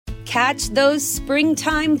Catch those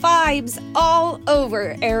springtime vibes all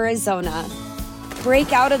over Arizona.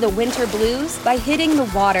 Break out of the winter blues by hitting the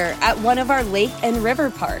water at one of our lake and river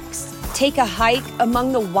parks. Take a hike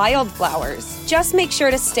among the wildflowers. Just make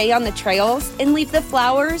sure to stay on the trails and leave the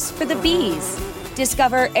flowers for the bees.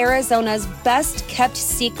 Discover Arizona's best kept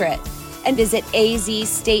secret and visit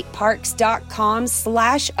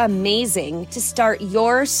azstateparks.com/amazing to start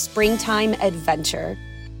your springtime adventure.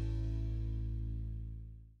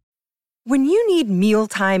 When you need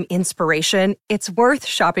mealtime inspiration, it's worth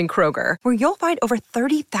shopping Kroger, where you'll find over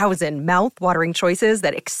 30,000 mouth-watering choices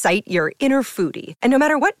that excite your inner foodie. And no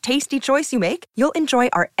matter what tasty choice you make, you'll enjoy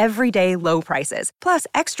our everyday low prices, plus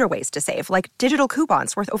extra ways to save, like digital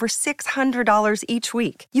coupons worth over $600 each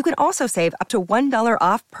week. You can also save up to $1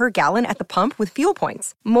 off per gallon at the pump with fuel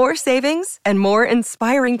points. More savings and more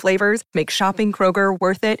inspiring flavors make shopping Kroger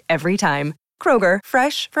worth it every time. Kroger,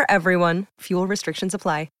 fresh for everyone. Fuel restrictions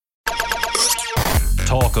apply.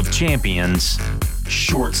 Talk of Champions,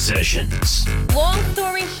 short sessions. Long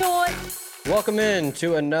story short. Welcome in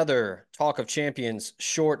to another Talk of Champions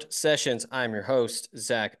short sessions. I'm your host,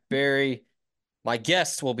 Zach Berry. My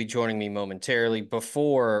guests will be joining me momentarily.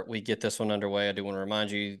 Before we get this one underway, I do want to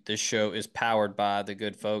remind you this show is powered by the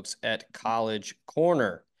good folks at College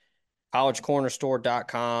Corner.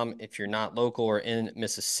 collegecornerstore.com. If you're not local or in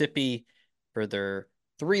Mississippi, for their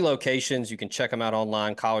 3 locations, you can check them out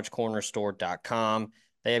online, collegecornerstore.com.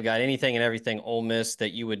 They have got anything and everything Ole Miss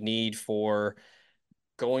that you would need for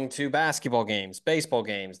going to basketball games, baseball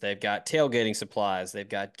games. They've got tailgating supplies. They've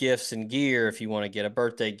got gifts and gear if you want to get a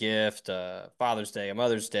birthday gift, Father's Day, a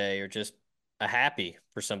Mother's Day, or just a happy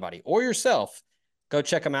for somebody or yourself. Go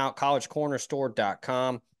check them out,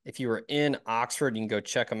 collegecornerstore.com. If you are in Oxford, you can go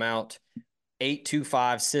check them out,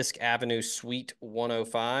 825 Sisk Avenue, Suite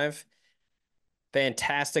 105.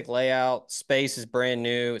 Fantastic layout. Space is brand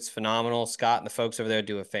new. It's phenomenal. Scott and the folks over there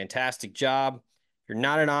do a fantastic job. If you're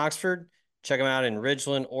not in Oxford, check them out in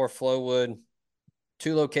Ridgeland or Flowood.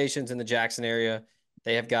 2 locations in the Jackson area.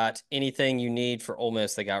 They have got anything you need for Ole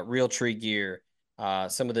Miss. They got real tree gear.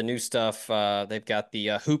 Some of the new stuff. They've got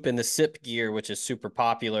the hoop and the sip gear, which is super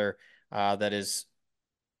popular. That is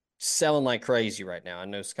selling like crazy right now. I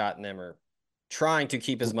know Scott and them are trying to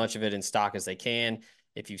keep as much of it in stock as they can.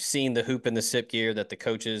 If you've seen the hoop and the sip gear that the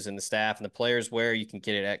coaches and the staff and the players wear, you can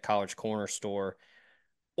get it at College Corner Store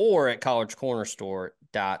or at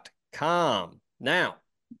collegecornerstore.com. Now,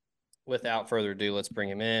 without further ado, let's bring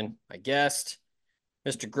him in. My guest,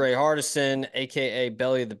 Mr. Gray Hardison, a.k.a.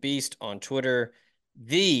 Belly of the Beast on Twitter,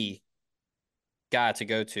 the guy to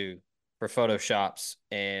go to for Photoshops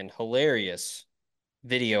and hilarious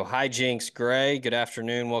video hijinks. Gray, good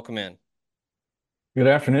afternoon. Welcome in. Good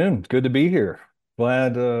afternoon. Good to be here.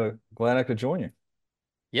 Glad I could join you.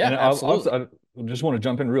 Yeah, and absolutely. I just want to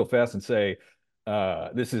jump in real fast and say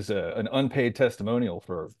this is an unpaid testimonial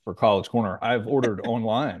for College Corner. I've ordered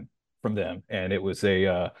online from them, and it was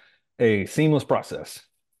a seamless process.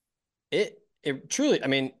 It truly, I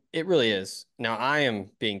mean, it really is. Now, I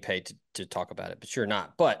am being paid to talk about it, but you're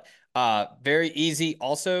not. But very easy.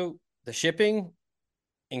 Also, the shipping,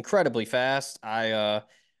 incredibly fast. I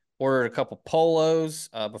ordered a couple polos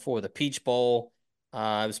before the Peach Bowl. It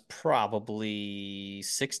was probably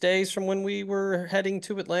 6 days from when we were heading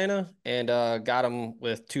to Atlanta, and got them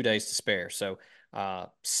with 2 days to spare. So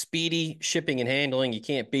speedy shipping and handling, you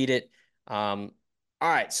can't beat it. All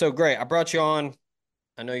right, so great. I brought you on.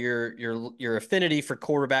 I know your affinity for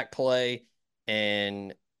quarterback play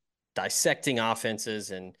and dissecting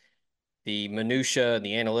offenses and the minutia and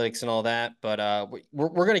the analytics and all that, but we're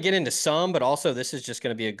going to get into some, but also this is just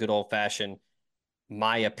going to be a good old-fashioned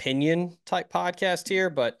my opinion type podcast here.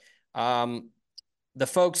 But the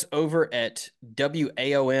folks over at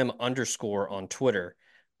WAOM_ on Twitter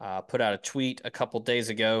put out a tweet a couple days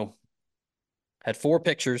ago, had 4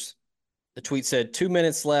 pictures. The tweet said, 2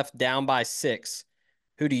 minutes left, down by 6.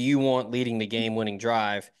 Who do you want leading the game-winning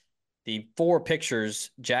drive? The 4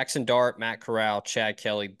 pictures, Jackson Dart, Matt Corral, Chad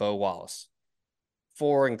Kelly, Bo Wallace.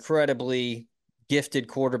 4 incredibly gifted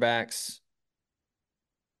quarterbacks,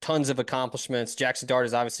 tons of accomplishments. Jackson Dart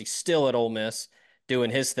is obviously still at Ole Miss doing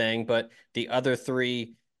his thing, but the other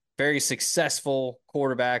 3 very successful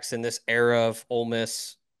quarterbacks in this era of Ole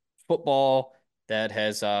Miss football that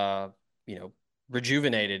has,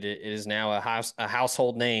 rejuvenated. It is now a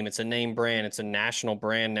household name. It's a name brand. It's a national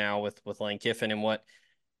brand now with Lane Kiffin and what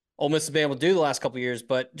Ole Miss has been able to do the last couple of years.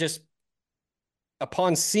 But just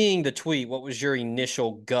upon seeing the tweet, what was your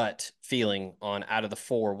initial gut feeling on out of the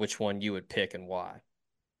 4, which one you would pick and why?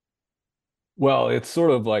 Well, it's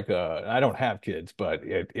sort of like I don't have kids, but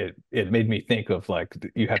it made me think of like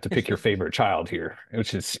you have to pick your favorite child here,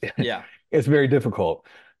 which is Yeah. it's very difficult.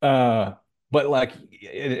 Uh, but like,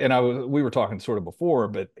 and we were talking sort of before,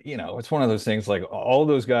 but it's one of those things like all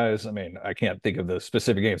those guys. I mean, I can't think of the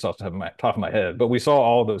specific games off the top of my head, but we saw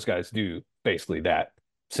all those guys do basically that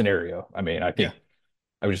scenario. I mean, I Yeah. think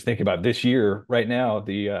I was just thinking about this year right now,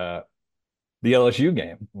 the LSU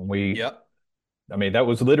game when we Yep. I mean, that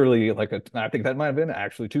was literally like I think that might have been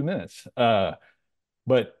actually 2 minutes.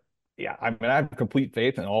 But yeah, I mean, I have complete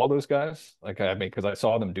faith in all those guys. Like, I mean, because I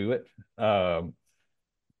saw them do it. Um,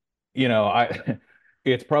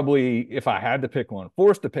 it's probably if I had to pick one,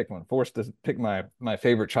 forced to pick one, forced to pick my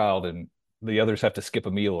favorite child, and the others have to skip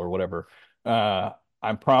a meal or whatever. Uh,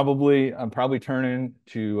 I'm probably turning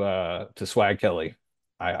to Swag Kelly.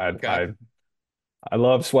 I I Okay. I I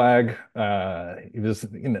love Swag. He was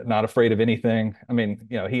not afraid of anything. I mean,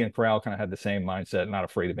 he and Corral kind of had the same mindset, not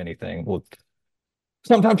afraid of anything. Well,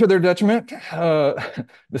 sometimes to their detriment,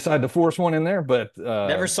 decide to force one in there, but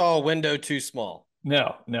Never saw a window too small.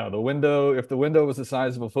 no, no. If the window was the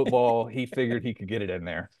size of a football, he figured he could get it in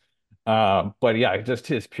there. But yeah, just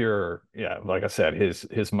his pure, yeah, like I said, his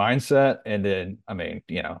mindset, and then I mean,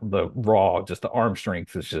 just the arm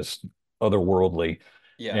strength is just otherworldly.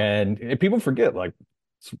 Yeah. And people forget, like,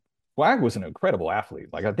 Swag was an incredible athlete.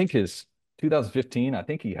 Like, I think his 2015, I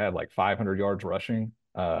think he had like 500 yards rushing.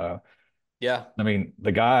 Yeah. I mean,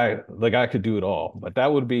 the guy could do it all. But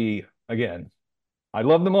that would be, again, I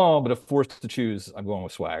love them all, but if forced to choose, I'm going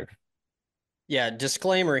with Swag. Yeah.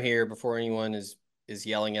 Disclaimer here before anyone is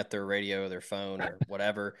yelling at their radio or their phone or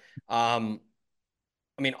whatever. I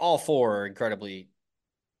mean, all four are incredibly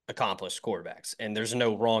accomplished quarterbacks, and there's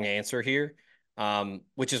no wrong answer here.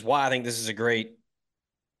 Which is why I think this is a great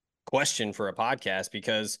question for a podcast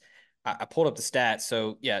because I pulled up the stats.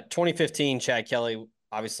 So yeah, 2015, Chad Kelly,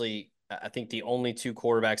 obviously, I think the only two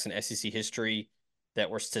quarterbacks in SEC history that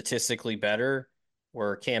were statistically better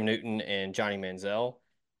were Cam Newton and Johnny Manziel,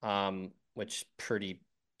 which pretty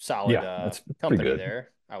solid Yeah, that's pretty company good. there,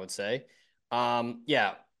 I would say.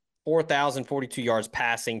 Yeah, 4,042 yards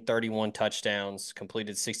passing, 31 touchdowns,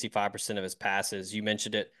 completed 65% of his passes. You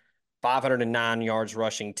mentioned it, 509 yards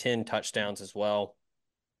rushing, 10 touchdowns as well.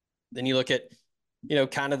 Then you look at,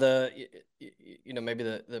 kind of maybe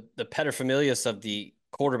the paterfamilias of the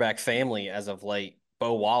quarterback family as of late,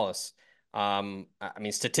 Bo Wallace. I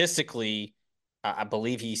mean, statistically, I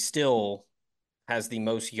believe he still has the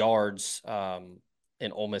most yards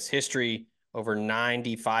in Ole Miss history, over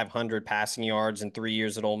 9,500 passing yards in 3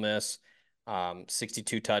 years at Ole Miss,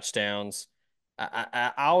 62 touchdowns.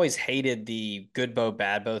 I always hated the good Bo,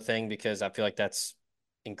 bad Bo thing because I feel like that's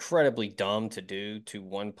incredibly dumb to do to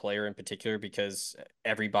one player in particular because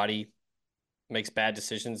everybody makes bad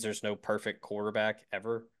decisions. There's no perfect quarterback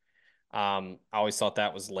ever. I always thought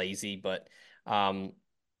that was lazy, but um,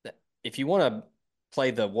 if you want to play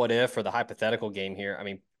the what if or the hypothetical game here, I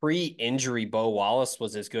mean, pre-injury Bo Wallace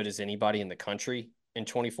was as good as anybody in the country in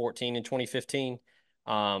 2014 and 2015.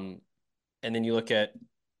 And then you look at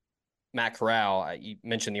Matt Corral. You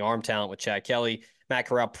mentioned the arm talent with Chad Kelly. Matt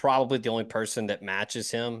Corral probably the only person that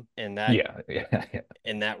matches him Yeah, yeah, yeah.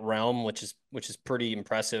 in that realm, which is pretty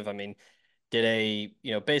impressive. I mean, did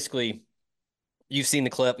basically you've seen the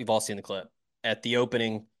clip, we've all seen the clip. At the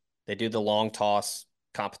opening, they do the long toss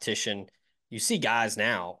competition. You see guys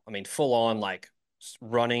now, I mean, full on like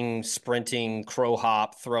running, sprinting, crow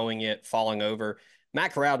hop, throwing it, falling over.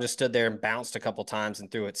 Matt Corral just stood there and bounced a couple times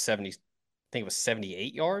and threw it 70, I think it was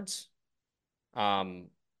 78 yards.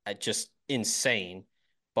 Just insane.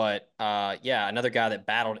 But yeah, another guy that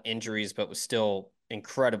battled injuries but was still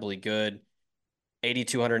incredibly good.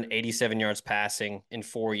 8,287 yards passing in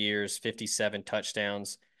 4 years, 57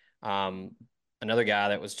 touchdowns. Um, Another guy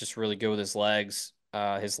that was just really good with his legs.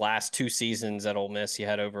 His last two seasons at Ole Miss, he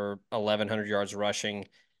had over 1,100 yards rushing,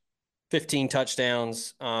 15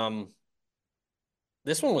 touchdowns.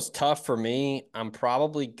 This one was tough for me. I'm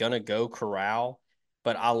probably going to go Corral,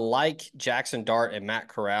 but I like Jackson Dart and Matt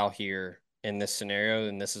Corral here in this scenario,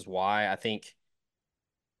 and this is why I think.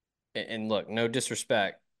 And look, no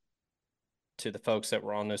disrespect to the folks that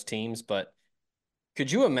were on those teams, but could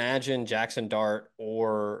you imagine Jackson Dart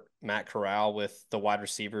or Matt Corral with the wide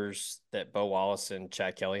receivers that Bo Wallace and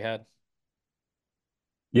Chad Kelly had?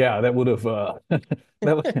 Yeah, that would have that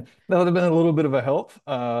would have been a little bit of a help.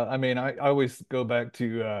 I mean, I always go back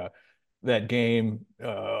to that game.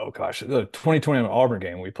 Oh gosh, the 2020 Auburn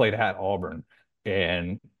game. We played at Auburn,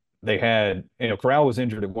 and they had Corral was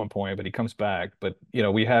injured at one point, but he comes back. But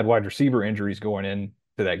we had wide receiver injuries going into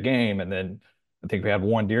that game, and then I think we had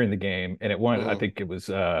one during the game, and it won. I Mm-hmm. think it was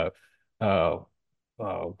uh,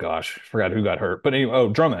 oh gosh, forgot who got hurt. But anyway,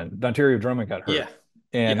 Drummond, Ontario Drummond got Yeah. hurt.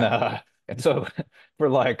 And Yeah. and so for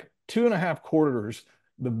like 2.5 quarters,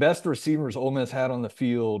 the best receivers Ole Miss had on the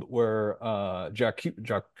field were Jack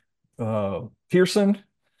Pearson,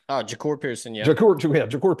 Ja'Cour Pearson. Yep.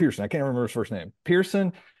 Ja'Cour Pearson. I can't remember his first name.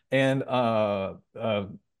 Pearson and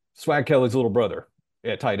Swag Kelly's little brother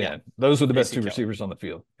at tight Yeah. end. Those were the best Casey two Kelly. receivers on the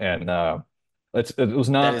field. And it was That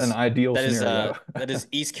not an is ideal that is scenario. that is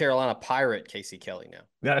East Carolina Pirate Casey Kelly now.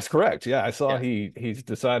 That's correct. Yeah, I saw Yeah. he's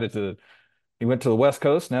decided to he went to the West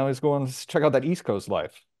Coast. Now he's going to check out that East Coast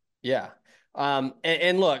life. Yeah.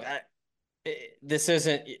 And look, this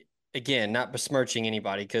isn't, again, not besmirching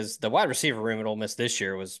anybody, because the wide receiver room at Ole Miss this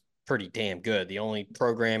year was pretty damn good. The only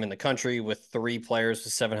program in the country with 3 players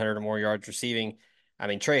with 700 or more yards receiving. I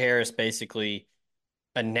mean, Trey Harris basically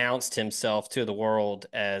announced himself to the world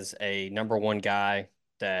as a number one guy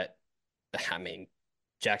that, I mean,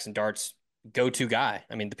 Jackson Dart's go-to guy.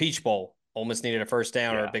 I mean, the Peach Bowl, Ole Miss needed a first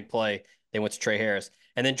down or a big play. They went to Trey Harris.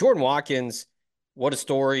 And then Jordan Watkins, what a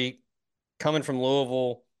story, coming from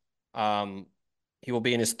Louisville. He will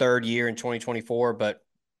be in his 3rd year in 2024, but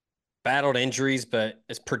battled injuries, but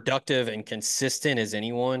as productive and consistent as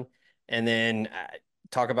anyone. And then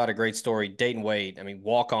talk about a great story, Dayton Wade. I mean,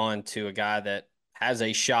 walk on to a guy that has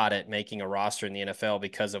a shot at making a roster in the NFL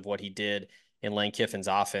because of what he did in Lane Kiffin's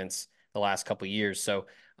offense the last couple of years. So,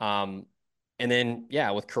 and then,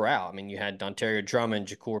 yeah, with Corral, I mean, you had Ontario Drummond,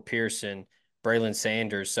 Ja'Cour Pearson, Braylon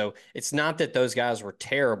Sanders. So it's not that those guys were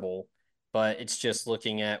terrible, but it's just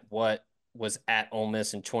looking at what was at Ole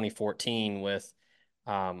Miss in 2014 with,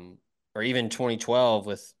 or even 2012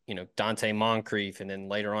 with, Dante Moncrief. And then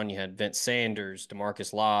later on you had Vince Sanders,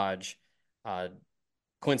 DeMarcus Lodge,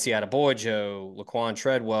 Quincy Adebojo, Laquan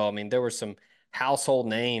Treadwell. I mean, there were some household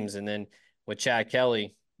names. And then with Chad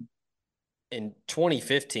Kelly in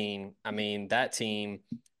 2015, I mean, that team,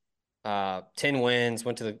 10 wins,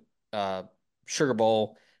 went to the Sugar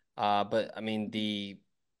Bowl. But I mean, the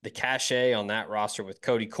cachet on that roster with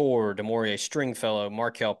Cody Core, DeMaurier Stringfellow,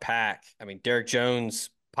 Markel Pack. I mean, Derek Jones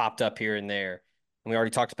popped up here and there. And we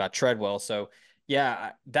already talked about Treadwell. So,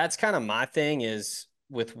 yeah, that's kind of my thing is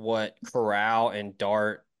with what Corral and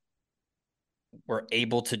Dart were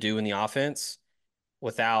able to do in the offense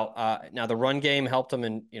without now the run game helped them,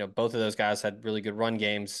 and both of those guys had really good run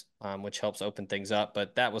games, which helps open things up.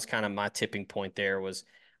 But that was kind of my tipping point. There was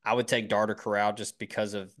I would take Dart or Corral just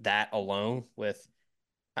because of that alone.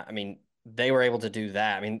 I mean, they were able to do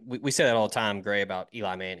that. I mean, we say that all the time, Gray, about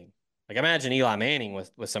Eli Manning. Like, imagine Eli Manning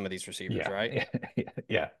with some of these receivers, right?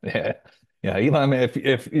 Yeah. Eli, man,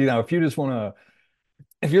 if you just want to,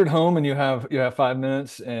 if you're at home and you have 5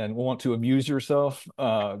 minutes and want to amuse yourself,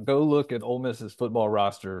 go look at Ole Miss's football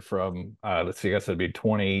roster from let's see, I guess it'd be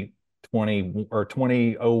 2020 or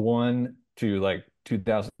 2001 to like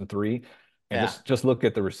 2003, and Yeah. just look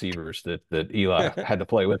at the receivers that Eli had to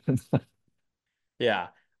play with. Yeah.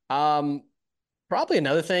 Probably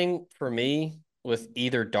another thing for me with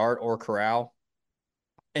either Dart or Corral,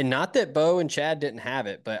 and not that Bo and Chad didn't have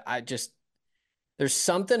it, but there's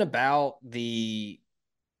something about the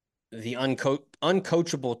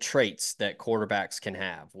uncoachable traits that quarterbacks can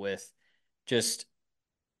have with just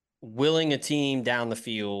willing a team down the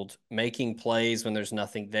field, making plays when there's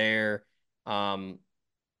nothing there. And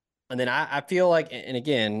then I feel like, and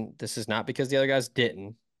again, this is not because the other guys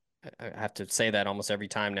didn't. I have to say that almost every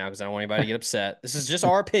time now because I don't want anybody to get upset. This is just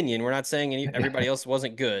our opinion. We're not saying everybody else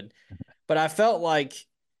wasn't good. But I felt like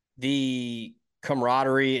the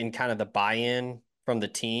camaraderie and kind of the buy-in from the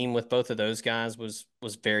team with both of those guys was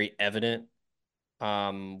very evident,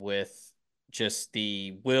 with just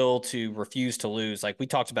the will to refuse to lose. Like we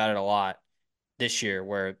talked about it a lot this year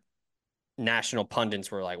where national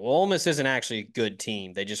pundits were like, well, Ole Miss isn't actually a good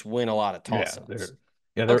team. They just win a lot of toss-ups.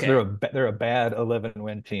 They're a bad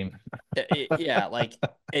 11-win team. Yeah, like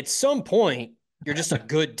at some point, you're just a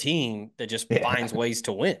good team that just finds ways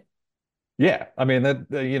to win. Yeah, I mean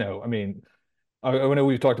I know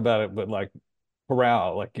we've talked about it, but like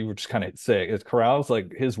Corral, like you were just kind of saying, is Corral's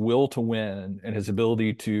like his will to win and his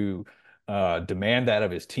ability to demand that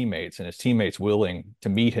of his teammates and his teammates willing to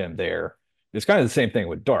meet him there. It's kind of the same thing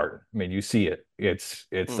with Dart. I mean, you see it. It's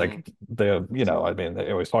like I mean,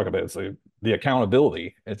 they always talk about it. It's like the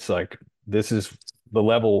accountability. It's like, this is the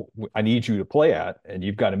level I need you to play at, and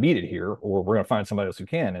you've got to meet it here, or we're going to find somebody else who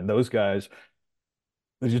can. And those guys,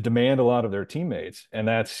 they just demand a lot of their teammates. And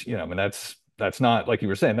that's, I mean, that's not, like you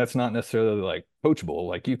were saying, that's not necessarily like coachable.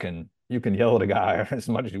 Like you can yell at a guy as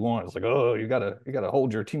much as you want. It's like, oh, you gotta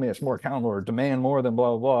hold your teammates more accountable or demand more than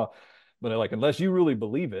blah, blah, blah. but like unless you really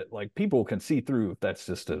believe it, like people can see through if that's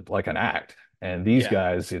just like an act. And these Yeah.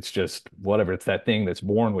 guys, it's just whatever. It's that thing that's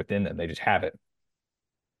born within them. They just have it.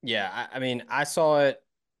 Yeah. I mean, I saw it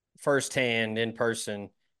firsthand in person.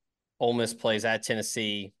 Ole Miss plays at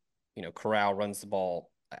Tennessee. Corral runs the ball.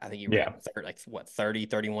 I think he Yeah. ran 30,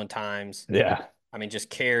 31 times. Yeah. I mean, just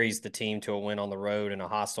carries the team to a win on the road in a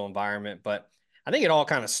hostile environment. But I think it all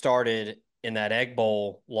kind of started in that Egg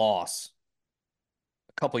Bowl loss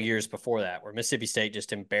a couple years before that, where Mississippi State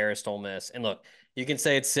just embarrassed Ole Miss. And look, you can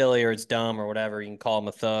say it's silly or it's dumb or whatever. You can call him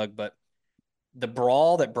a thug, but the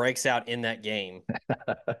brawl that breaks out in that game,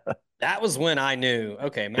 that was when I knew,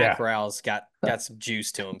 okay, Matt Yeah. Corral's got some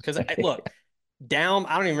juice to him. Because look, down,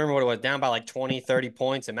 I don't even remember what it was, down by like 20, 30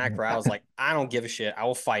 points, and Matt Corral's like, I don't give a shit. I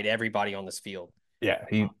will fight everybody on this field. Yeah.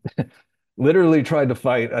 He literally tried to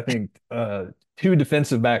fight, I think, two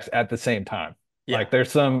defensive backs at the same time. Yeah. Like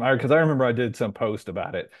there's some, because I remember I did some post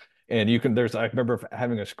about it, and I remember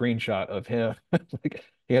having a screenshot of him. Like,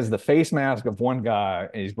 he has the face mask of one guy,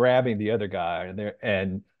 and he's grabbing the other guy,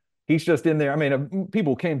 and he's just in there. I mean,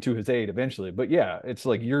 people came to his aid eventually, but yeah, it's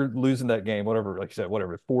like you're losing that game, whatever, like you said,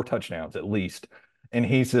 whatever, 4 touchdowns at least. And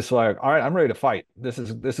he's just like, all right, I'm ready to fight. This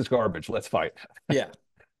is garbage. Let's fight. Yeah.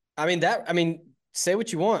 I mean, say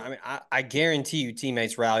what you want. I mean, I guarantee you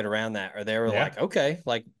teammates rallied around that, or they were Yeah. like, okay,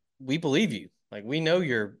 like we believe you. Like we know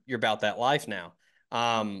you're about that life now.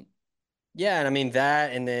 Yeah, and I mean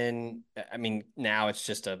that, and then I mean now it's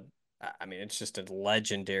just a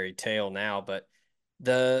legendary tale now. But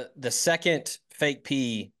the second fake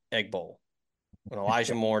P Egg Bowl, when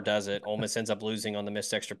Elijah Moore does it, Ole Miss ends up losing on the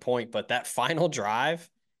missed extra point. But that final drive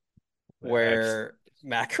That's where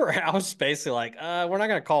Matt Corral's basically like, we're not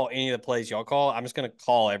gonna call any of the plays y'all call. I'm just gonna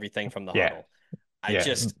call everything from the yeah. huddle. I Yeah.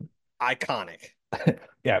 just iconic.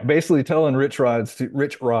 Yeah, basically telling Rich Rod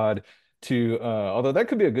to although that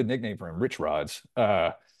could be a good nickname for him, Rich Rods.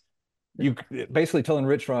 You basically telling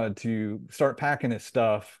Rich Rod to start packing his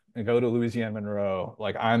stuff and go to Louisiana Monroe,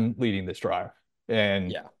 like I'm leading this drive.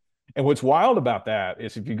 And Yeah. and what's wild about that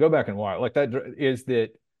is if you go back and watch, like that is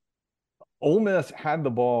that Ole Miss had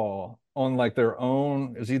the ball on like their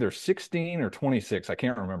own, it was either 16 or 26, I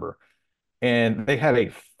can't remember. And they had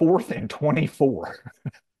a 4th and 24.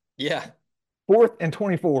 Yeah. 4th and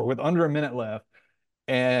 24 with under a minute left.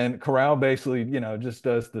 And Corral basically, just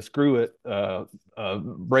does the screw it.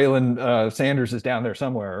 Braylon Sanders is down there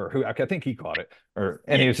somewhere, or who I think he caught it, and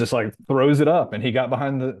he Yeah. was just like throws it up, and he got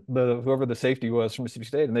behind the whoever the safety was from Mississippi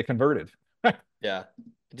State, and they converted. Yeah.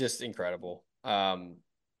 Just incredible. I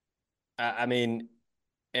mean,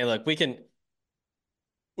 and look, we can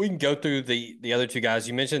go through the other two guys.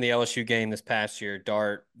 You mentioned the LSU game this past year.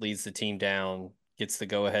 Dart leads the team down, gets the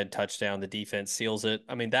go-ahead touchdown. The defense seals it.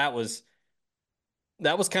 I mean, that was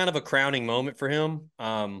kind of a crowning moment for him.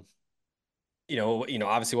 Obviously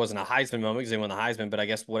wasn't a Heisman moment because they won the Heisman, but I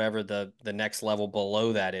guess whatever the next level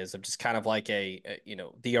below that is, of just kind of like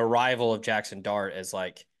the arrival of Jackson Dart as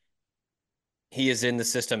like he is in the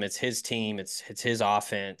system. It's his team. It's his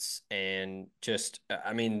offense, and just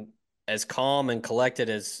I mean, as calm and collected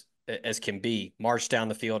as can be, marched down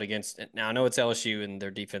the field against. Now I know it's LSU and their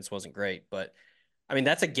defense wasn't great, but I mean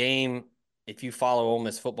that's a game. If you follow Ole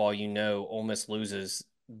Miss football, Ole Miss loses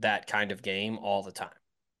that kind of game all the time.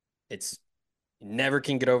 It's never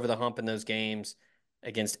can get over the hump in those games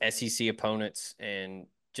against SEC opponents, and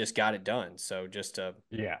just got it done. So just Yeah,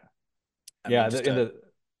 I mean, yeah. just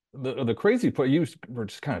The crazy part you were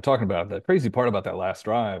just kind of talking about, the crazy part about that last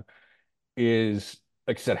drive is,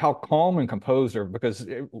 like I said, how calm and composed are, because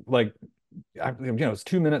it's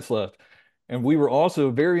 2 minutes left. And we were also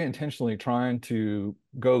very intentionally trying to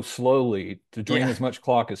go slowly to drain yeah, as much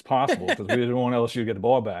clock as possible because we didn't want LSU to get the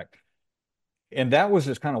ball back. And that was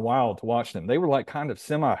just kind of wild to watch them. They were like kind of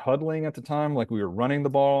semi-huddling at the time, like we were running the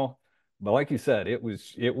ball. But like you said, it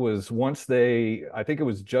was once I think it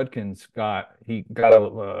was Judkins he got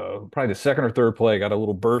probably the second or third play, got a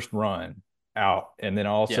little burst run out, and then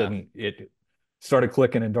all of a yeah, sudden it started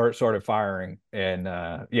clicking and Dart started firing. And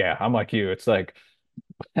yeah, I'm like you. It's like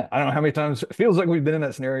I don't know how many times it feels like we've been in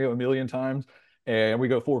that scenario a million times, and we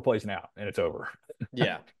go 4 plays now and it's over.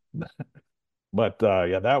 yeah, But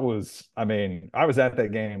yeah, I mean, I was at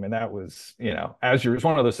that game, and that was, it's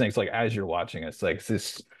one of those things, like as you're watching, it's like,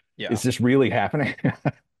 yeah, is this really happening?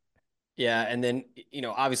 yeah. And then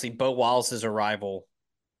obviously Bo Wallace's arrival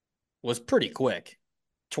was pretty quick.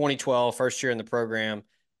 2012, first year in the program,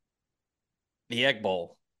 the Egg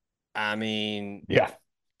Bowl. I mean, Yeah.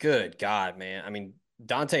 good God, man. I mean,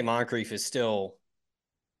 Dante Moncrief is still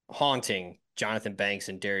haunting Jonathan Banks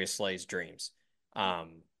and Darius Slay's dreams.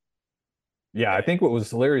 Um, Yeah, I think what was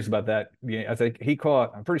hilarious about that game,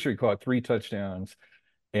 I'm pretty sure he caught 3 touchdowns,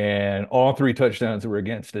 and all 3 touchdowns were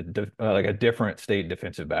against like a different state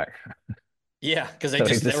defensive back. Yeah, because So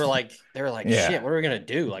they were like, yeah. shit, what are we gonna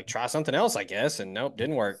do? Like try something else, I guess. And nope,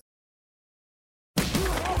 didn't work.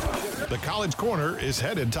 The College Corner is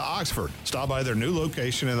headed to Oxford. Stop by their new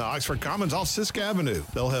location in the Oxford Commons off Sisk Avenue.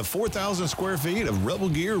 They'll have 4,000 square feet of Rebel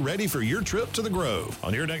gear ready for your trip to the Grove.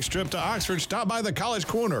 On your next trip to Oxford, stop by the College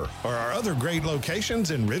Corner or our other great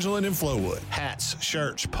locations in Ridgeland and Flowood. Hats,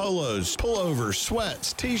 shirts, polos, pullovers,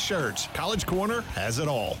 sweats, t-shirts. College Corner has it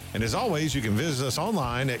all. And as always, you can visit us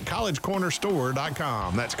online at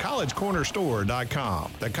collegecornerstore.com. That's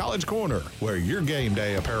collegecornerstore.com. The College Corner, where your game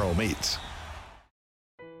day apparel meets.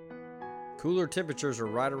 Cooler temperatures are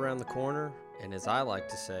right around the corner, and as I like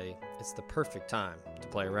to say, it's the perfect time to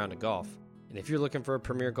play a round of golf. And if you're looking for a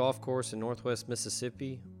premier golf course in Northwest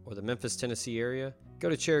Mississippi or the Memphis, Tennessee area, go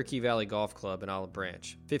to Cherokee Valley Golf Club in Olive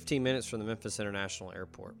Branch, 15 minutes from the Memphis International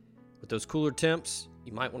Airport. With those cooler temps,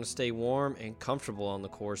 you might want to stay warm and comfortable on the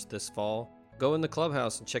course this fall. Go in the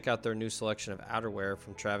clubhouse and check out their new selection of outerwear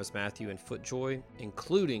from Travis Matthew and FootJoy,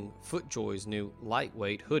 including FootJoy's new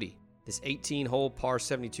lightweight hoodie. This 18-hole par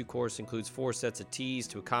 72 course includes 4 sets of tees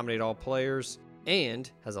to accommodate all players and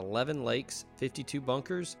has 11 lakes, 52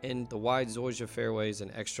 bunkers, and the wide Zoysia fairways and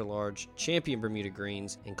extra-large Champion Bermuda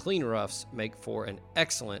greens and clean roughs make for an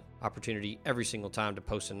excellent opportunity every single time to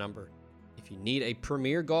post a number. If you need a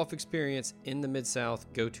premier golf experience in the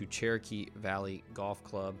Mid-South, go to Cherokee Valley Golf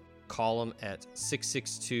Club. Call them at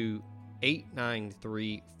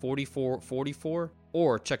 662-893-4444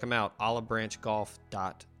 or check them out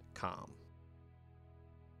olivebranchgolf.com.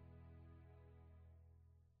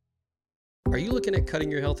 Are you looking at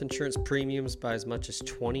cutting your health insurance premiums by as much as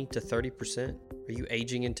 20 to 30%? Are you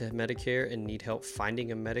aging into Medicare and need help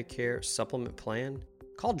finding a Medicare supplement plan?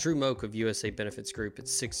 Call Drew Moak of USA Benefits Group at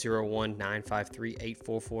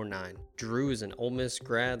 601-953-8449. Drew is an Ole Miss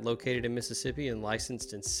grad located in Mississippi and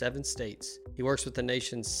licensed in 7 states. He works with the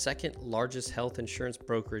nation's second largest health insurance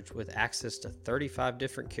brokerage with access to 35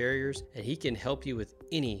 different carriers, and he can help you with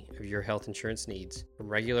any of your health insurance needs. From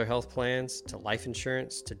regular health plans to life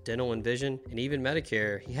insurance to dental and vision and even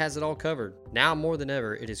Medicare, he has it all covered. Now more than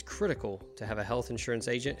ever, it is critical to have a health insurance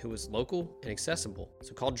agent who is local and accessible.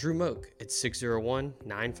 So call Drew Moak at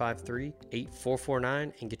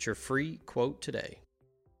 601-953-8449 and get your free quote today.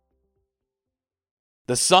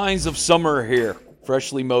 The signs of summer are here.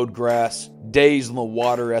 Freshly mowed grass, days on the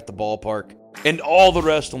water at the ballpark, and all the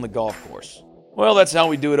rest on the golf course. Well, that's how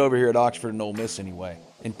we do it over here at Oxford and Ole Miss anyway.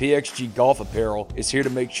 And PXG Golf Apparel is here to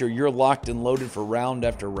make sure you're locked and loaded for round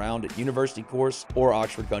after round at University Course or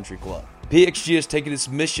Oxford Country Club. PXG has taken its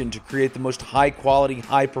mission to create the most high-quality,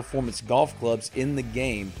 high-performance golf clubs in the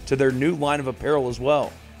game to their new line of apparel as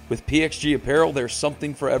well. With PXG Apparel, there's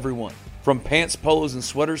something for everyone. From pants, polos, and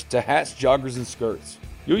sweaters to hats, joggers, and skirts.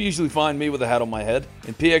 You'll usually find me with a hat on my head,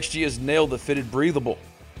 and PXG has nailed the fitted breathable.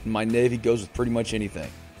 And my navy goes with pretty much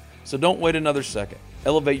anything. So don't wait another second.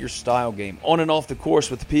 Elevate your style game on and off the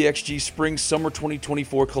course with the PXG Spring Summer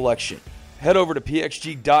 2024 collection. Head over to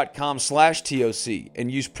pxg.com/TOC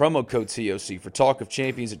and use promo code TOC for Talk of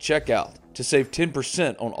Champions at checkout to save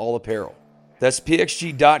 10% on all apparel. That's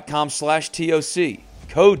pxg.com/TOC,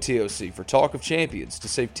 code TOC for Talk of Champions to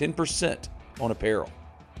save 10% on apparel.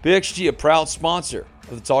 PXG, a proud sponsor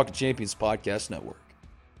of the Talk of Champions podcast network.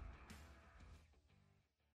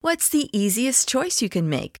 What's the easiest choice you can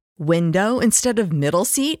make? Window instead of middle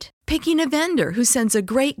seat? Picking a vendor who sends a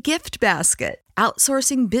great gift basket?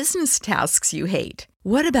 Outsourcing business tasks you hate?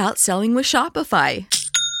 What about selling with Shopify?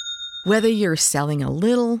 Whether you're selling a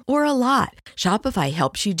little or a lot, Shopify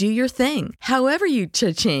helps you do your thing, however you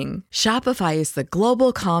cha-ching. Shopify is the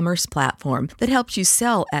global commerce platform that helps you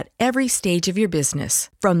sell at every stage of your business.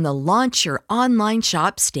 From the launch your online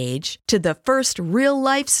shop stage to the first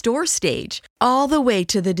real-life store stage, all the way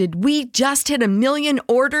to the did we just hit 1 million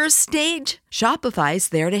orders stage. Shopify's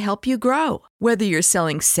there to help you grow. Whether you're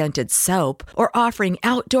selling scented soap or offering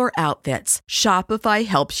outdoor outfits, Shopify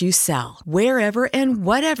helps you sell. Wherever and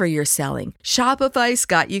whatever you're selling, Shopify's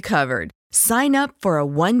got you covered. Sign up for a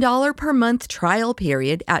 $1 per month trial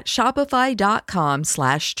period at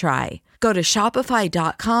shopify.com/try. Go to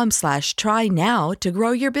shopify.com/try now to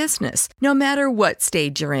grow your business, no matter what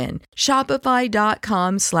stage you're in.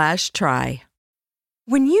 Shopify.com/try.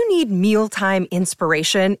 When you need mealtime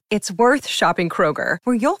inspiration, it's worth shopping Kroger,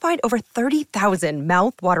 where you'll find over 30,000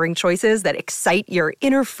 mouth-watering choices that excite your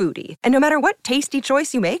inner foodie. And no matter what tasty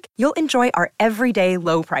choice you make, you'll enjoy our everyday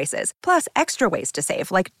low prices, plus extra ways to save,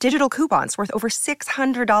 like digital coupons worth over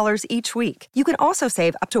 $600 each week. You can also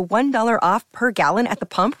save up to $1 off per gallon at the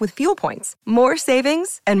pump with fuel points. More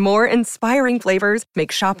savings and more inspiring flavors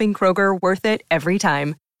make shopping Kroger worth it every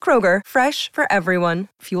time. Kroger, fresh for everyone.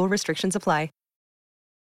 Fuel restrictions apply.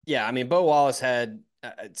 Yeah, I mean, Bo Wallace had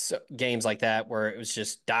games like that where it was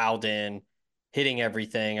just dialed in, hitting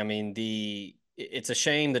everything. I mean, it's a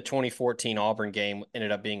shame the 2014 Auburn game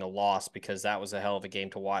ended up being a loss because that was a hell of a game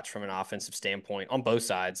to watch from an offensive standpoint on both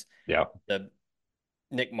sides. Yeah. The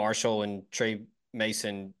Nick Marshall and Trey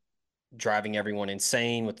Mason driving everyone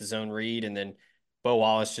insane with the zone read, and then Bo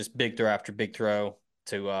Wallace just big throw after big throw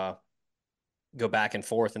to go back and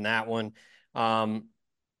forth in that one.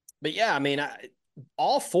 But yeah, I mean,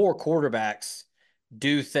 all four quarterbacks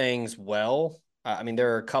do things well. I mean,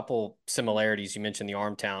 there are a couple similarities. You mentioned the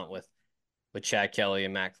arm talent with Chad Kelly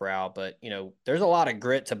and Matt Corral, but there's a lot of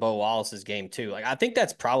grit to Bo Wallace's game too. Like, I think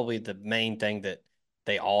that's probably the main thing that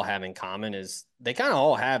they all have in common is they kind of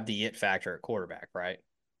all have the it factor at quarterback, right?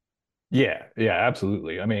 Yeah,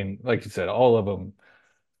 absolutely. I mean, like you said, all of them,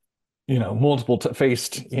 multiple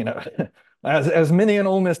faced, as many an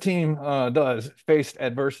Ole Miss team does, faced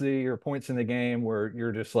adversity or points in the game where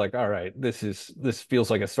you're just like, all right, this feels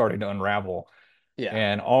like it's starting to unravel. Yeah.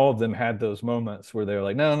 And all of them had those moments where they were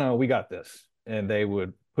like, no, we got this. And they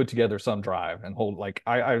would put together some drive and hold, like,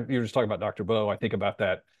 you were just talking about Dr. Bo. I think about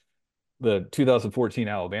the 2014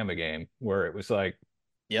 Alabama game where it was like,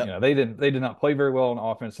 they did not play very well on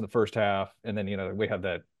offense in the first half. And then, we had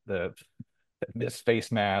the missed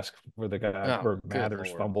face mask where the guy where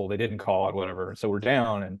Mathers fumbled. They didn't call it, whatever. So we're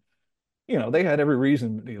down, and they had every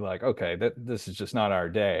reason to be like, okay, this is just not our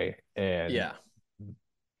day. And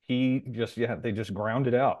they just ground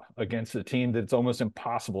it out against a team that's almost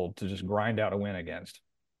impossible to just grind out a win against.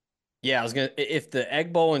 Yeah, if the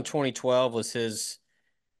Egg Bowl in 2012 was his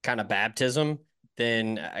kind of baptism,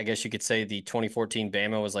 then I guess you could say the 2014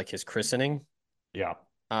 Bama was like his christening. Yeah.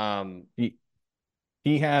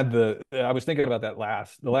 He had I was thinking about the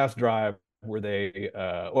last drive where they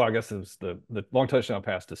I guess it was the long touchdown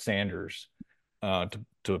pass to Sanders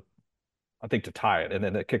to I think to tie it, and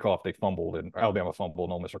then the kickoff they fumbled and Alabama fumbled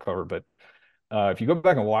and Ole Miss recovered. But if you go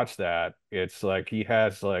back and watch that, it's like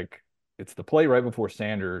it's the play right before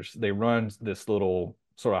Sanders. They run this little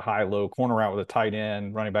sort of high-low corner out with a tight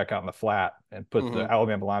end running back out in the flat and put the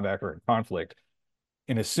Alabama linebacker in conflict.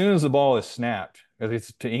 And as soon as the ball is snapped,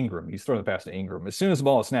 it's to Ingram, he's throwing the pass to Ingram. As soon as the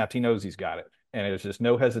ball is snapped, he knows he's got it. And it's just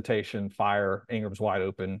no hesitation, fire. Ingram's wide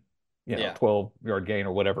open, 12-yard gain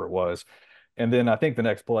or whatever it was. And then I think the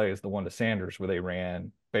next play is the one to Sanders where they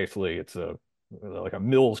ran. Basically, it's like a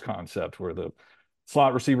Mills concept where the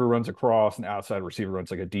slot receiver runs across and the outside receiver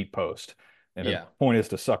runs like a deep post. And the point is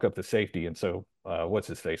to suck up the safety. And so what's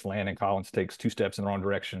his face? Landon Collins takes 2 steps in the wrong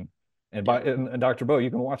direction. And Dr. Bo, you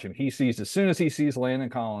can watch him. As soon as he sees Landon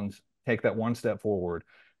Collins take that 1 step forward,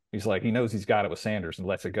 he's like, he knows he's got it with Sanders and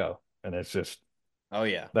lets it go. And it's just,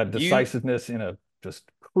 that decisiveness in a just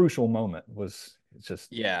crucial moment it's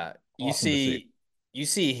just You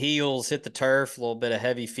see heels hit the turf, a little bit of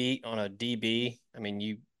heavy feet on a DB. I mean,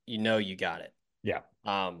 you got it. Yeah.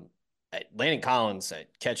 Landon Collins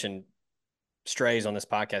catching strays on this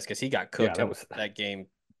podcast because he got cooked that game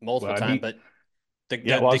multiple times, but the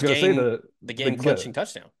game clinching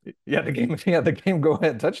touchdown. Yeah, the game go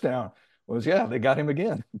ahead touchdown was they got him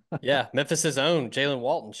again. Memphis's own Jalen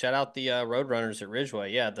Walton. Shout out the Roadrunners at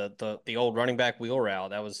Ridgeway. Yeah, the old running back wheel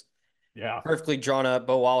route that was perfectly drawn up.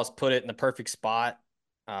 Bo Wallace put it in the perfect spot.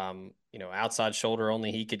 Outside shoulder,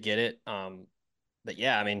 only he could get it. But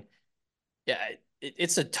yeah, I mean,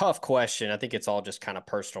 it's a tough question. I think it's all just kind of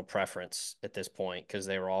personal preference at this point because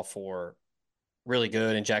they were all four really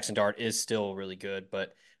good, and Jackson Dart is still really good.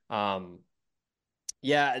 But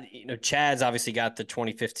Chad's obviously got the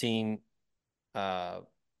 2015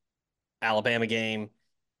 Alabama game.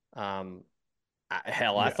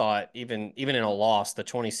 I thought even in a loss, the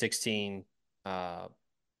 2016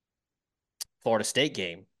 Florida State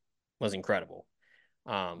game was incredible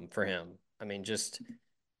for him. I mean, just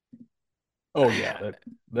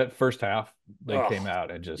that first half they came out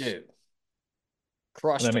and just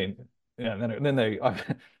crushed. I mean, and then they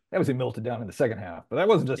that was melted down in the second half, but that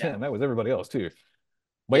wasn't just him; that was everybody else too.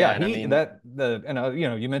 But you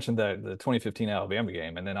mentioned the 2015 Alabama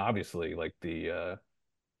game, and then obviously like the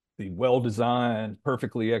well-designed,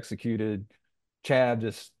 perfectly executed Chad.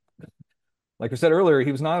 Just like I said earlier,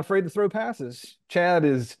 he was not afraid to throw passes. Chad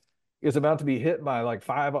is is about to be hit by like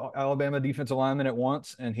 5 Alabama defensive linemen at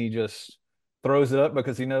once, and he just throws it up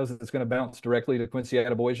because he knows that it's going to bounce directly to Quincy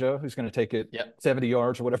Adeboyejo, who's going to take it Yep. 70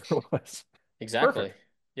 yards or whatever it was. Exactly. Perfect.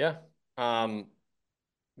 Yeah.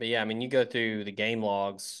 But yeah, I mean, you go through the game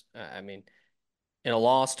logs. I mean, in a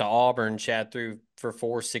loss to Auburn, Chad threw for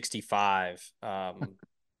 465.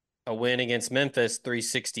 A win against Memphis,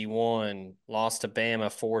 361. Lost to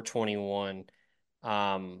Bama, 421.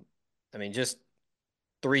 I mean, just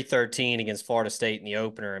 313 against Florida State in the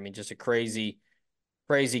opener. I mean, just a crazy,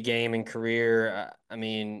 crazy game and career. I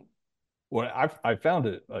mean, Well, I found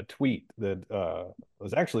a tweet that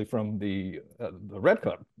was actually from the Red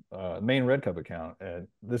Cup, main Red Cup account, and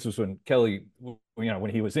this was when Kelly, when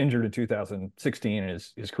he was injured in 2016 and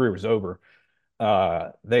his career was over.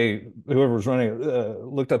 Whoever was running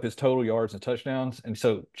looked up his total yards and touchdowns, and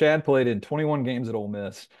so Chad played in 21 games at Ole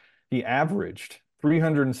Miss. He averaged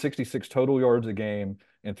 366 total yards a game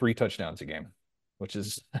and 3 touchdowns a game, which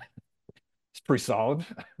is it's pretty solid.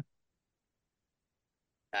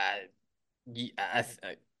 I,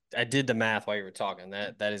 I did the math while you were talking.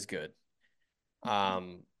 That is good.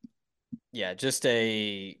 Yeah, just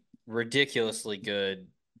a ridiculously good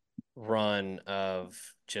run of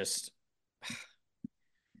just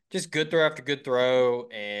good throw after good throw.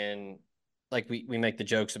 And like we make the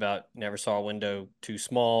jokes about never saw a window too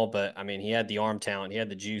small, but I mean, he had the arm talent, he had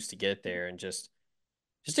the juice to get there, and just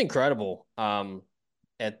incredible.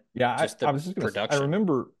 At Yeah, just I the was just gonna. I production.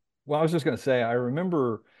 remember. Well, I was just gonna say. I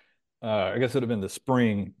remember. I guess it would have been the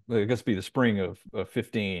spring. I guess it'd be the spring of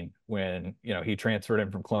 15 when he transferred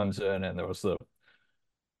in from Clemson, and there was the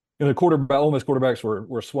quarterback. Ole Miss quarterbacks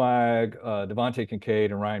were Swag, Devontae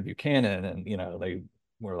Kincaid, and Ryan Buchanan, and they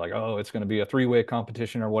were like, oh, it's going to be a three-way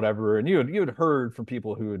competition or whatever. And you had heard from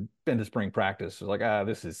people who had been to spring practice, like,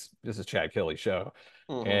 this is Chad Kelly's show.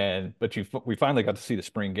 Mm-hmm. But we finally got to see the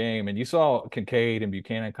spring game, and you saw Kincaid and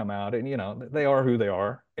Buchanan come out, and they are who they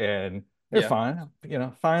are, and they're Yeah. fine,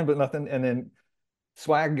 fine, but nothing. And then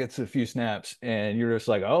Swag gets a few snaps, and you're just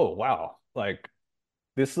like, oh wow, like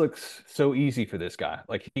this looks so easy for this guy.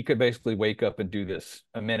 Like he could basically wake up and do this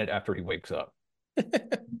a minute after he wakes up.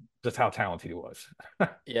 Just how talented he was.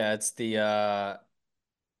 Yeah, it's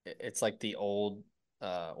like the old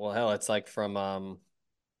well, hell, it's like from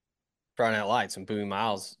Friday Night Lights and Bowie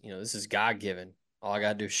Miles. This is God given. All I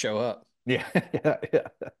gotta do is show up. Yeah, yeah, yeah.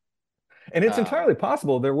 And it's Uh entirely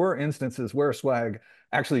possible there were instances where Swag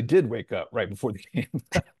actually did wake up right before the game.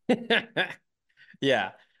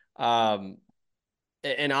 yeah. Um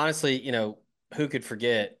and honestly, who could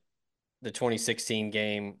forget the 2016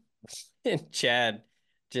 game and Chad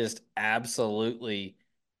just absolutely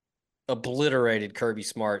obliterated Kirby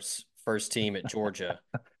Smart's first team at Georgia.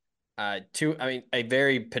 A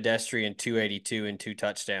very pedestrian 282 and 2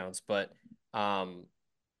 touchdowns, but um,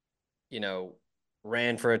 you know,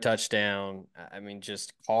 ran for a touchdown. I mean,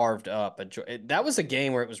 just carved up. That was a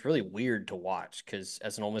game where it was really weird to watch because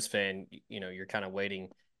as an Ole Miss fan, you're kind of waiting.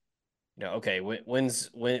 Okay, when is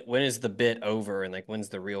the bit over and like when's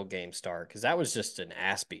the real game start? Because that was just an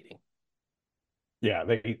ass beating. Yeah,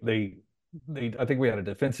 I think we had a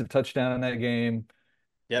defensive touchdown in that game.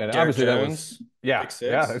 Yep, And Derek obviously that was, Jones, yeah, pick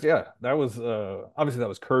yeah, six. yeah. That was obviously that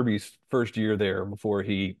was Kirby's first year there before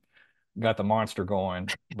he got the monster going.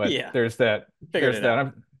 But Yeah, there's that, figured it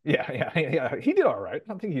out. yeah, yeah, yeah. He did all right.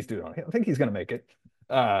 I think he's doing all right. I think he's gonna make it.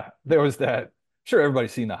 There was that. Sure,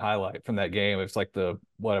 everybody's seen the highlight from that game. It's like the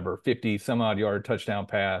whatever 50 some odd yard touchdown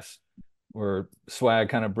pass where Swag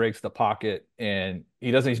kind of breaks the pocket and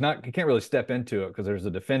he can't really step into it because there's a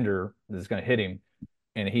defender that's going to hit him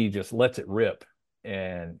and he just lets it rip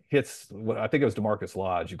and hits what I think it was DeMarcus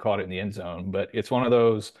Lodge who caught it in the end zone. But it's one of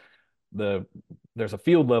those there's a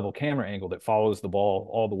field level camera angle that follows the ball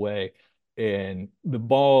all the way. And the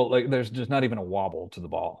ball, like there's just not even a wobble to the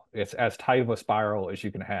ball. It's as tight of a spiral as you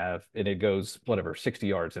can have, and it goes whatever 60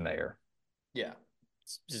 yards in the air. Yeah,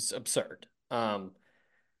 it's just absurd.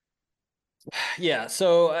 Yeah.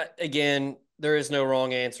 So again, there is no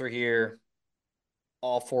wrong answer here.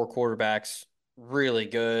 All four quarterbacks really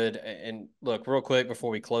good. And look, real quick before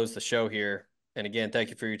we close the show here, and again, thank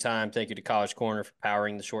you for your time. Thank you to College Corner for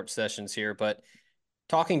powering the short sessions here. But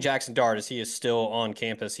talking Jackson Dart, as he is still on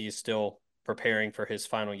campus, he is still preparing for his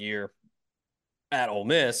final year at Ole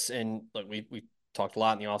Miss. And look, we talked a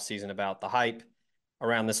lot in the offseason about the hype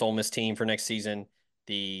around this Ole Miss team for next season,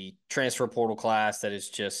 the transfer portal class that is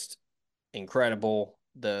just incredible,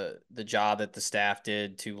 the job that the staff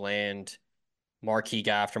did to land marquee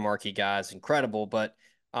guy after marquee guy is incredible. But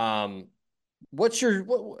what's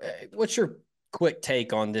your quick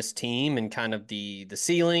take on this team and kind of the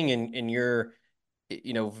ceiling and your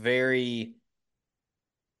very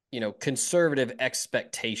conservative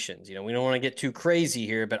expectations. We don't want to get too crazy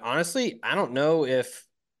here, but honestly, I don't know if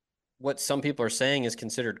what some people are saying is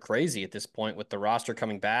considered crazy at this point with the roster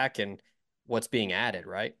coming back and what's being added,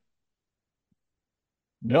 right?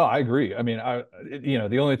 No, I agree. I mean,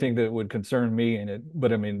 the only thing that would concern me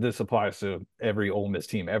but I mean, this applies to every Ole Miss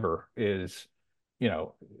team ever is,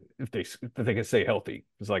 if they can stay healthy.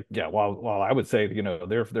 It's like, yeah, while I would say,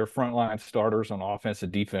 their frontline starters on offense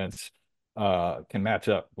and defense can match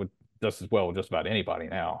up with just as well with just about anybody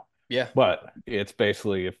now. Yeah. But it's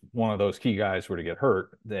basically if one of those key guys were to get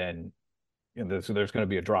hurt, then there's going to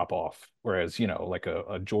be a drop off. Whereas, like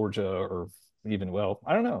a Georgia or even, well,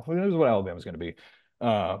 I don't know. Who knows what Alabama's going to be.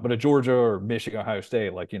 But a Georgia or Michigan, Ohio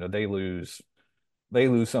State, like, they lose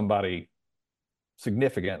somebody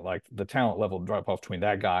significant, like the talent level drop off between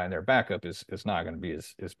that guy and their backup is not going to be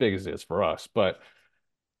as big as it is for us. But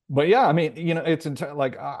yeah, I mean, it's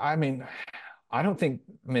like, I mean, I don't think,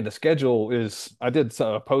 I mean, the schedule is, I did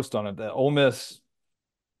a post on it that Ole Miss,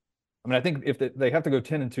 I mean, I think if they have to go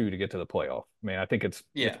 10-2 to get to the playoff. I mean, I think it's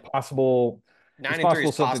possible. 9-3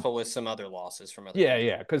 is possible with some other losses from other Yeah, teams.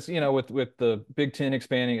 yeah, because with the Big Ten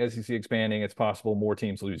expanding, SEC expanding, it's possible more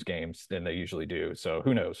teams lose games than they usually do. So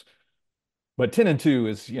who knows? But 10-2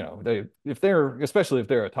 is, especially if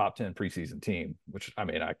they're a top 10 preseason team, which I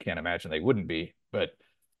mean, I can't imagine they wouldn't be, but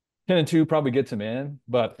 10-2 probably gets them in.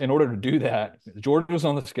 But in order to do that, Georgia's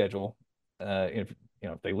on the schedule. If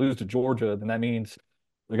they lose to Georgia, then that means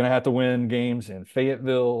they're going to have to win games in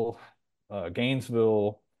Fayetteville,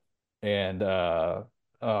 Gainesville, and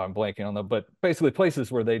I'm blanking on them, but basically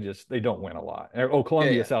places where they don't win a lot. Oh,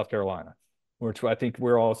 Columbia, yeah. South Carolina, which I think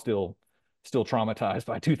we're all still traumatized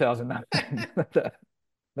by 2009.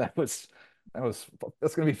 That's going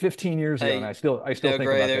to be 15 years ago, and I still think Gray,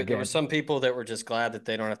 about that game. There were some people that were just glad that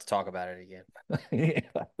they don't have to talk about it again. Yeah,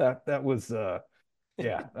 that was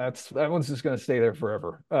yeah, that one's just going to stay there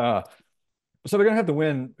forever. So they're going to have to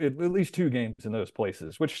win at least 2 games in those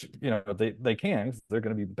places, which, they can. They're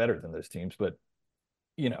going to be better than those teams, but,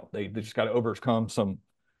 they just got to overcome some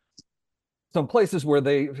places where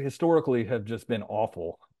they historically have just been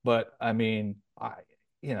awful. But I mean, I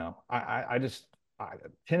 10-2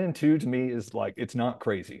 to me is like, it's not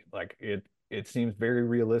crazy. Like it seems very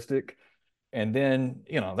realistic. And then,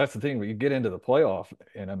 that's the thing where you get into the playoff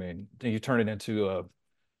and I mean, you turn it into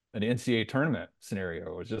an NCAA tournament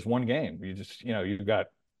scenario. It's just one game. You just, you've got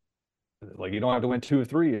like, you don't have to win 2 or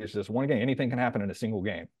 3. It's just one game. Anything can happen in a single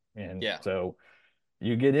game. And so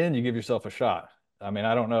you get in, you give yourself a shot. I mean,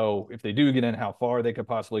 I don't know if they do get in, how far they could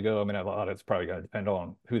possibly go. I mean, a lot of it's probably going to depend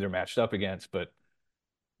on who they're matched up against, but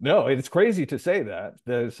no, it's crazy to say that.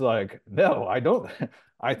 It's like, no, I don't.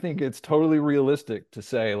 I think it's totally realistic to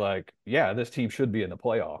say like, yeah, this team should be in the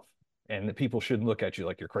playoff and the people shouldn't look at you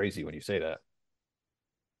like you're crazy when you say that.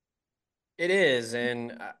 It is.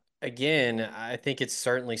 And again, I think it's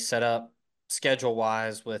certainly set up schedule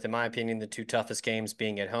wise with, in my opinion, the 2 toughest games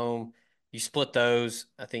being at home. You split those,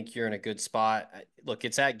 I think you're in a good spot. Look,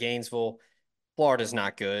 it's at Gainesville. Florida's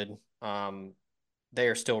not good. They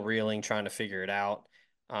are still reeling, trying to figure it out.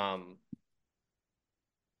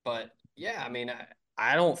 But yeah, I mean,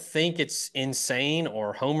 I don't think it's insane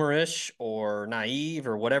or homerish or naive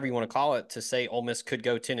or whatever you want to call it to say Ole Miss could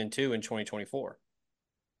go 10-2 in 2024.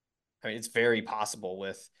 I mean, it's very possible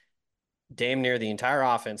with damn near the entire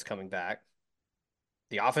offense coming back.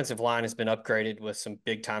 The offensive line has been upgraded with some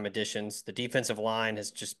big time additions. The defensive line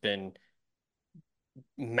has just been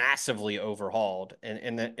massively overhauled.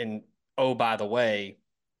 And oh, by the way,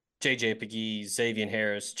 JJ McGee, Xavier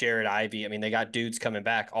Harris, Jared Ivey. I mean, they got dudes coming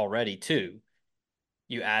back already too.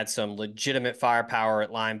 You add some legitimate firepower at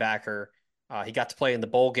linebacker. He got to play in the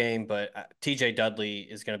bowl game, but TJ Dudley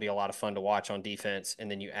is going to be a lot of fun to watch on defense.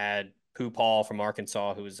 And then you add Pooh Paul from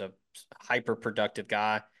Arkansas, who is a hyper productive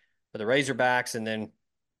guy for the Razorbacks. And then,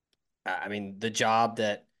 I mean, the job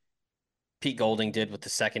that Pete Golding did with the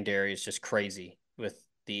secondary is just crazy with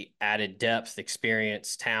the added depth,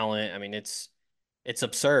 experience, talent. I mean, it's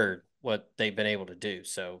absurd what they've been able to do.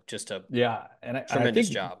 So just a tremendous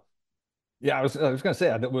job. Yeah, I was going to say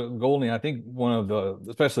that with Golding, I think one of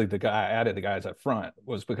especially the guy added the guys up front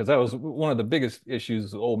was because that was one of the biggest issues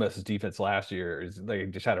with Ole Miss's defense last year is they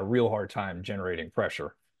just had a real hard time generating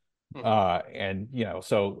pressure. And then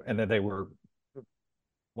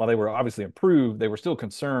while they were obviously improved, they were still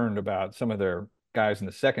concerned about some of their guys in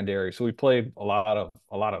the secondary. So we played a lot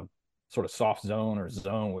of sort of soft zone or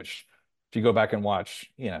zone, which if you go back and watch,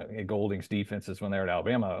 Golding's defenses when they were at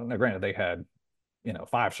Alabama, now granted they had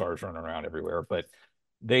 5 stars running around everywhere, but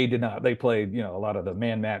they did not. They played, a lot of the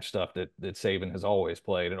man match stuff that Saban has always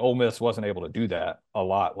played, and Ole Miss wasn't able to do that a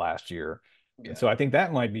lot last year. And Yeah. so I think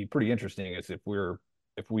that might be pretty interesting is if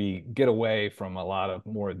we get away from a lot of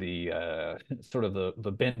more the sort of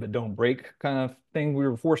the bend but don't break kind of thing we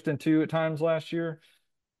were forced into at times last year.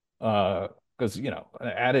 Because an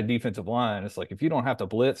added defensive line, it's like if you don't have to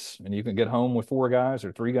blitz and you can get home with 4 guys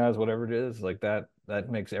or 3 guys, whatever it is, like that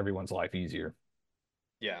makes everyone's life easier.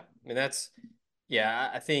 Yeah. I mean,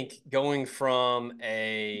 I think going from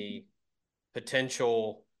a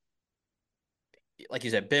potential, like you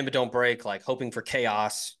said, bend but don't break, like hoping for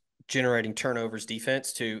chaos, generating turnovers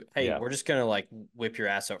defense to, hey, Yeah. we're just gonna like whip your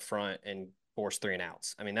ass up front and force 3 and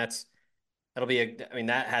outs. I mean, I mean,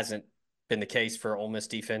 that hasn't been the case for Ole Miss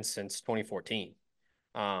defense since 2014.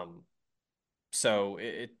 Um, so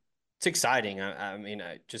it's exciting. I mean,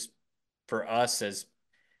 just for us as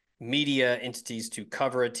media entities to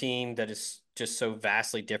cover a team that is just so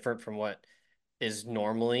vastly different from what is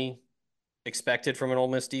normally expected from an Ole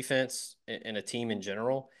Miss defense and a team in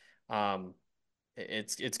general. Um,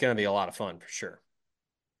 it's going to be a lot of fun for sure.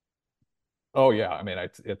 Oh yeah, I mean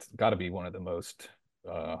it's got to be one of the most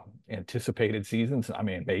uh anticipated seasons. I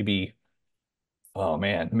mean, maybe oh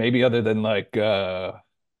man, maybe other than like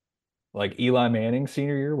Eli Manning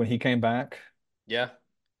senior year when he came back, Yeah,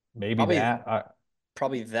 maybe probably that.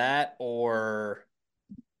 probably that, or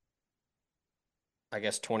I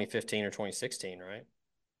guess 2015 or 2016, right?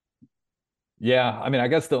 Yeah, I mean, I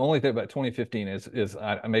guess the only thing about 2015 is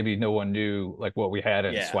maybe no one knew like what we had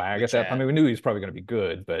in Yeah, swag with at that. I mean, Chad. we knew he was probably going to be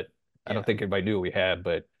good, but I don't Yeah, think anybody knew what we had.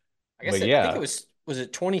 But I think it yeah, was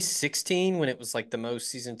it 2016 when it was like the most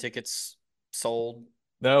season tickets sold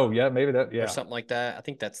no, yeah, maybe that, or yeah, something like that. I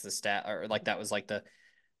think that's the stat, or like that was like the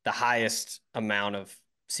highest amount of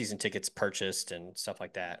season tickets purchased and stuff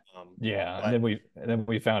like that. yeah. And But then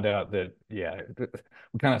we found out that yeah,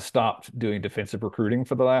 we kind of stopped doing defensive recruiting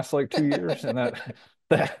for the last like 2 years, and that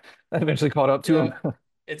that eventually caught up to yeah, him.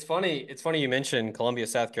 it's funny. It's funny you mentioned Columbia,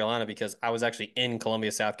 South Carolina, because I was actually in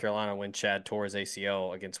Columbia, South Carolina when Chad tore his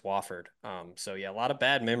ACL against Wofford. So yeah, a lot of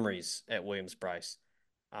bad memories at Williams-Brice.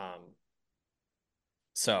 Um,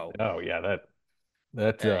 so Oh yeah,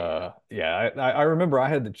 that hey, yeah, I remember I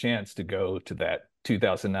had the chance to go to that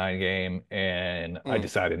 2009 game and I mm,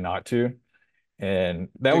 decided not to. And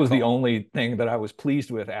that good was the call. only thing that I was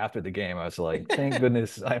pleased with after the game. I was like, thank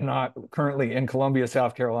goodness I'm not currently in Columbia,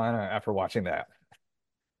 South Carolina after watching that.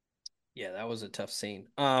 Yeah, that was a tough scene.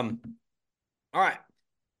 All right,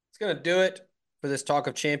 it's gonna do it for this Talk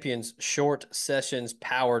of Champions short sessions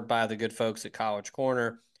powered by the good folks at College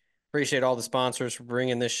Corner. Appreciate all the sponsors for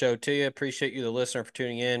bringing this show to you. Appreciate you, the listener, for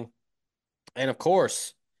tuning in. And of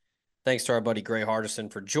course, thanks to our buddy Gray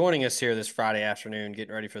Hardison for joining us here this Friday afternoon,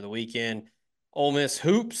 getting ready for the weekend. Ole Miss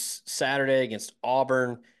hoops Saturday against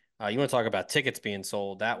Auburn. You want to talk about tickets being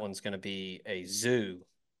sold? That one's going to be a zoo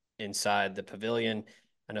inside the pavilion.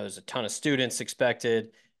 I know there's a ton of students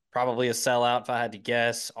expected, probably a sellout if I had to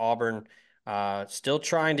guess. Auburn still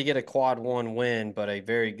trying to get a quad one win, but a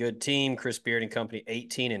very good team. Chris Beard and company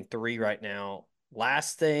 18-3 right now.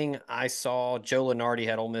 Last thing I saw, Joe Lenardi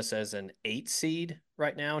had Ole Miss as an 8 seed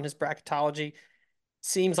right now in his bracketology.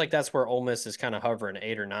 Seems like that's where Ole Miss is kind of hovering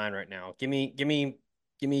 8 or 9 right now. Give me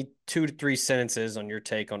 2 to 3 sentences on your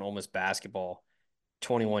take on Ole Miss basketball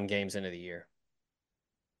 21 games into the year.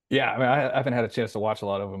 Yeah, I mean, I haven't had a chance to watch a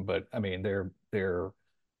lot of them, but I mean, they're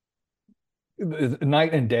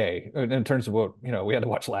night and day in terms of what, we had to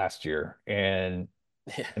watch last year.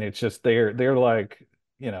 Yeah. And it's just they're like,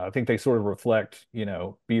 I think they sort of reflect,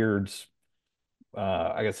 Beard's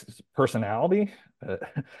I guess personality uh,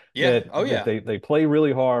 Yeah. that Oh yeah. they play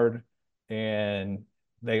really hard, and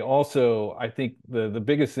they also I think the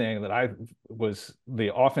biggest thing that I was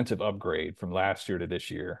the offensive upgrade from last year to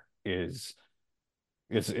this year is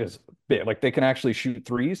big. Like they can actually shoot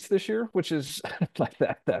threes this year, which is like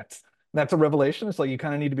that's a revelation. It's like you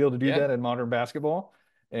kind of need to be able to do Yeah. that in modern basketball,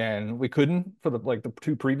 and we couldn't for the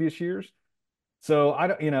 2 previous years. So I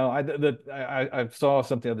don't, I saw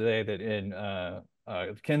something the other day that in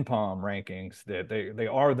Ken Palm rankings that they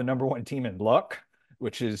are the number one team in luck,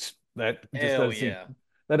 which is that just Hell doesn't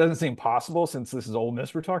seem yeah. possible since this is Ole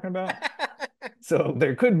Miss we're talking about. So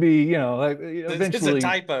there could be, like This is a eventually,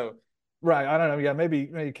 typo. right? I don't know. Yeah,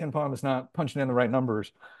 maybe Ken Palm is not punching in the right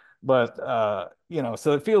numbers, but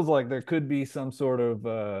so it feels like there could be some sort of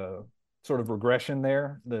regression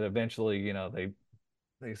there that eventually,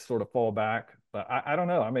 they sort of fall back. But I don't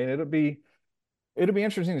know. I mean, it'll be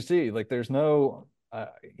interesting to see. Like, there's no,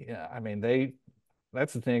 yeah. I mean,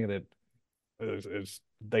 that's the thing that is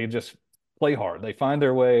they just play hard. They find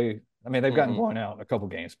their way. I mean, they've gotten Hmm. blown out in a couple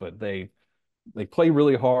games, but they play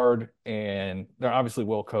really hard, and they're obviously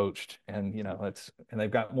well coached, and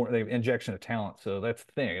they've injection of talent. So that's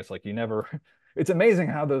the thing. It's like it's amazing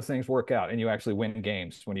how those things work out, and you actually win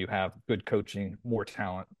games when you have good coaching, more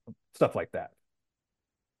talent, stuff like that.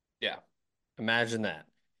 Yeah. Imagine that.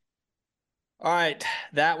 All right.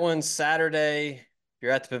 That one's Saturday. If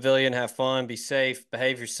you're at the Pavilion, have fun, be safe,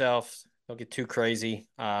 behave yourself. Don't get too crazy.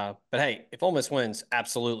 But hey, if Ole Miss wins,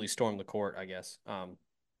 absolutely storm the court, I guess.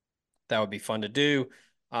 That would be fun to do.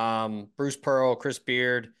 Bruce Pearl, Chris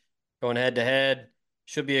Beard going head to head.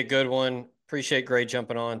 Should be a good one. Appreciate Gray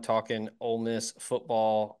jumping on, talking Ole Miss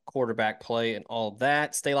football, quarterback play, and all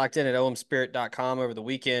that. Stay locked in at omspirit.com over the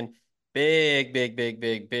weekend. Big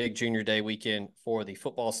junior day weekend for the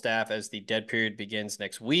football staff as the dead period begins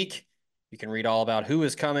next week. You can read all about who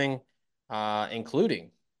is coming,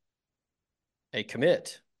 including a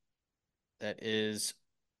commit that is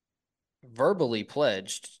verbally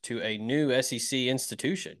pledged to a new SEC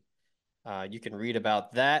institution. You can read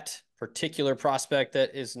about that particular prospect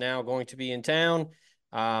that is now going to be in town.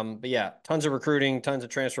 But yeah, tons of recruiting, tons of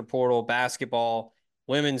transfer portal, basketball,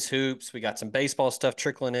 women's hoops. We got some baseball stuff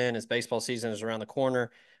trickling in as baseball season is around the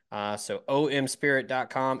corner. So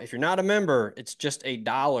omspirit.com. If you're not a member, it's just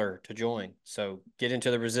 $1 to join. So get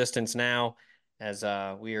into the resistance now as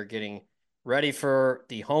we are getting ready for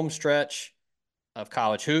the home stretch of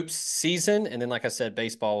college hoops season. And then, like I said,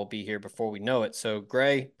 baseball will be here before we know it. So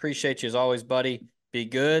Gray, appreciate you as always, buddy. Be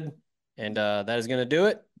good. And that is going to do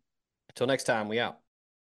it. Until next time, we out.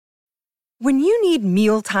 When you need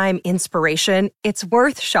mealtime inspiration, it's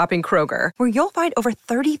worth shopping Kroger, where you'll find over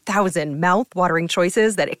 30,000 mouth-watering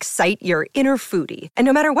choices that excite your inner foodie. And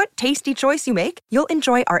no matter what tasty choice you make, you'll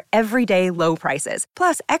enjoy our everyday low prices,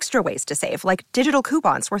 plus extra ways to save, like digital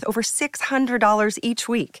coupons worth over $600 each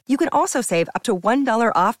week. You can also save up to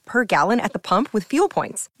 $1 off per gallon at the pump with fuel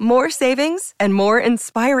points. More savings and more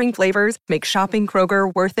inspiring flavors make shopping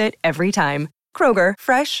Kroger worth it every time. Kroger,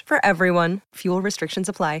 fresh for everyone. Fuel restrictions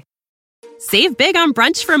apply. Save big on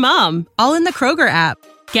brunch for mom, all in the Kroger app.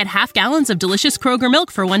 Get half gallons of delicious Kroger milk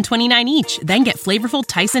for $1.29 each. Then get flavorful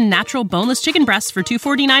Tyson natural boneless chicken breasts for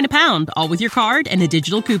 $2.49 a pound, all with your card and a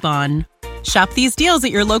digital coupon. Shop these deals at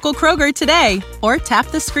your local Kroger today, or tap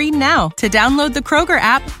the screen now to download the Kroger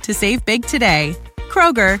app to save big today.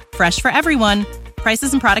 Kroger, fresh for everyone.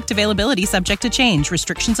 Prices and product availability subject to change.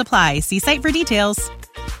 Restrictions apply. See site for details.